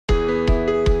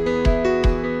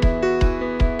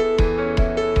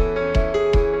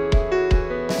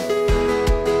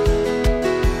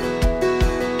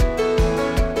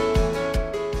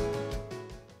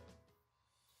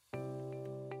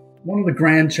of the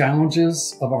grand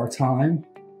challenges of our time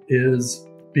is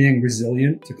being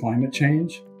resilient to climate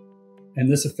change. And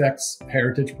this affects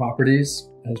heritage properties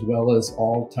as well as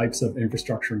all types of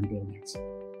infrastructure and buildings.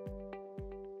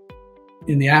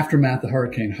 In the aftermath of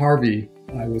Hurricane Harvey,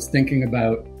 I was thinking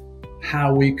about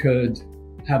how we could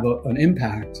have an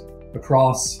impact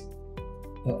across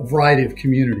a variety of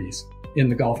communities in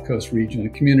the Gulf Coast region,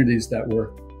 communities that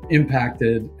were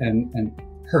impacted and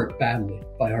hurt badly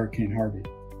by Hurricane Harvey.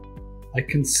 I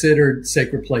considered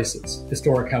sacred places,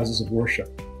 historic houses of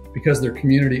worship, because they're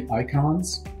community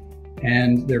icons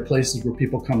and they're places where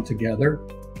people come together.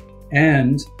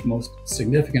 And most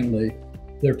significantly,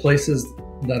 they're places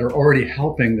that are already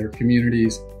helping their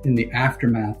communities in the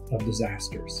aftermath of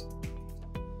disasters.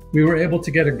 We were able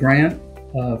to get a grant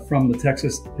from the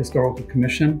Texas Historical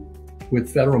Commission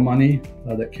with federal money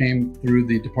that came through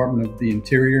the Department of the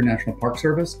Interior National Park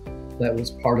Service that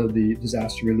was part of the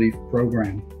disaster relief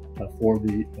program for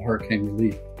the hurricane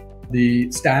relief.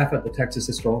 The staff at the Texas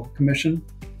Historical Commission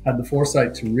had the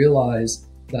foresight to realize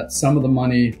that some of the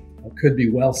money could be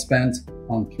well spent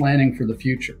on planning for the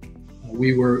future.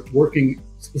 We were working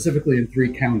specifically in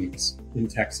 3 counties in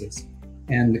Texas,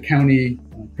 and the county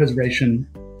preservation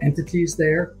entities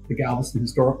there, the Galveston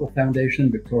Historical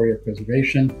Foundation, Victoria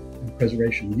Preservation, and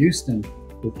Preservation Houston,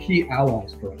 were key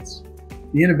allies for us.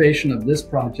 The innovation of this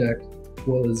project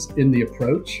was in the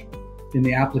approach, in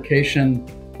the application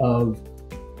of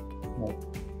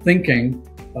thinking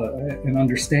and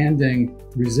understanding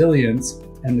resilience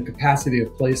and the capacity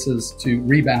of places to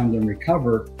rebound and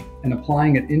recover, and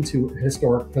applying it into a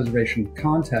historic preservation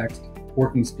context,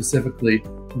 working specifically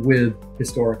with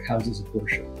historic houses of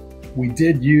worship. We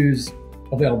did use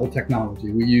available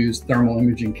technology. We used thermal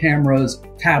imaging cameras,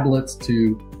 tablets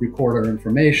to record our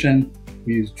information.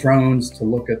 We used drones to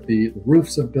look at the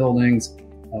roofs of buildings.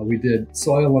 We did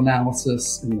soil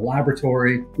analysis in the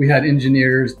laboratory. We had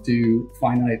engineers do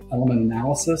finite element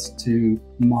analysis to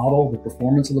model the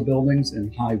performance of the buildings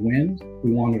in high wind.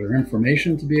 We wanted our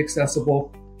information to be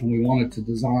accessible, and we wanted to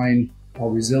design our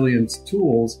resilience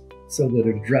tools so that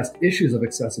it addressed issues of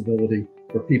accessibility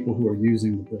for people who are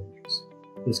using the buildings.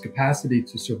 This capacity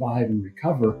to survive and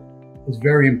recover is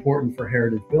very important for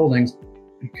heritage buildings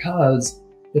because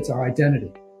it's our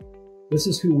identity. This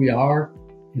is who we are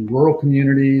in rural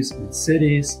communities and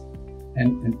cities,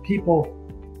 and people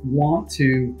want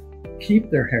to keep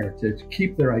their heritage,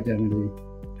 keep their identity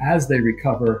as they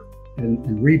recover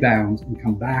and rebound and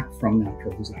come back from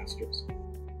natural disasters.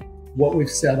 What we've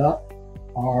set up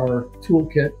are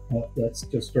Toolkit, that's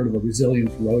just sort of a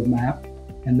resilience roadmap.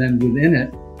 And then within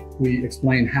it, we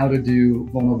explain how to do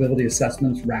vulnerability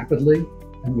assessments rapidly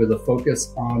and with a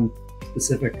focus on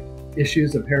specific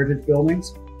issues of heritage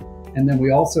buildings. And then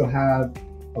we also have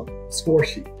a score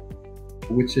sheet,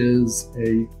 which is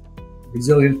a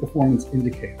resilience performance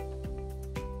indicator.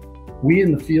 We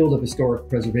in the field of historic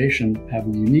preservation have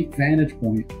a unique vantage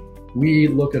point. We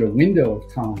look at a window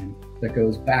of time that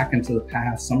goes back into the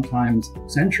past, sometimes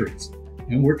centuries,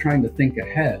 and we're trying to think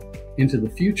ahead into the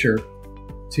future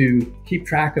to keep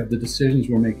track of the decisions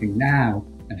we're making now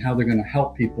and how they're going to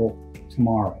help people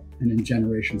tomorrow and in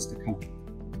generations to come.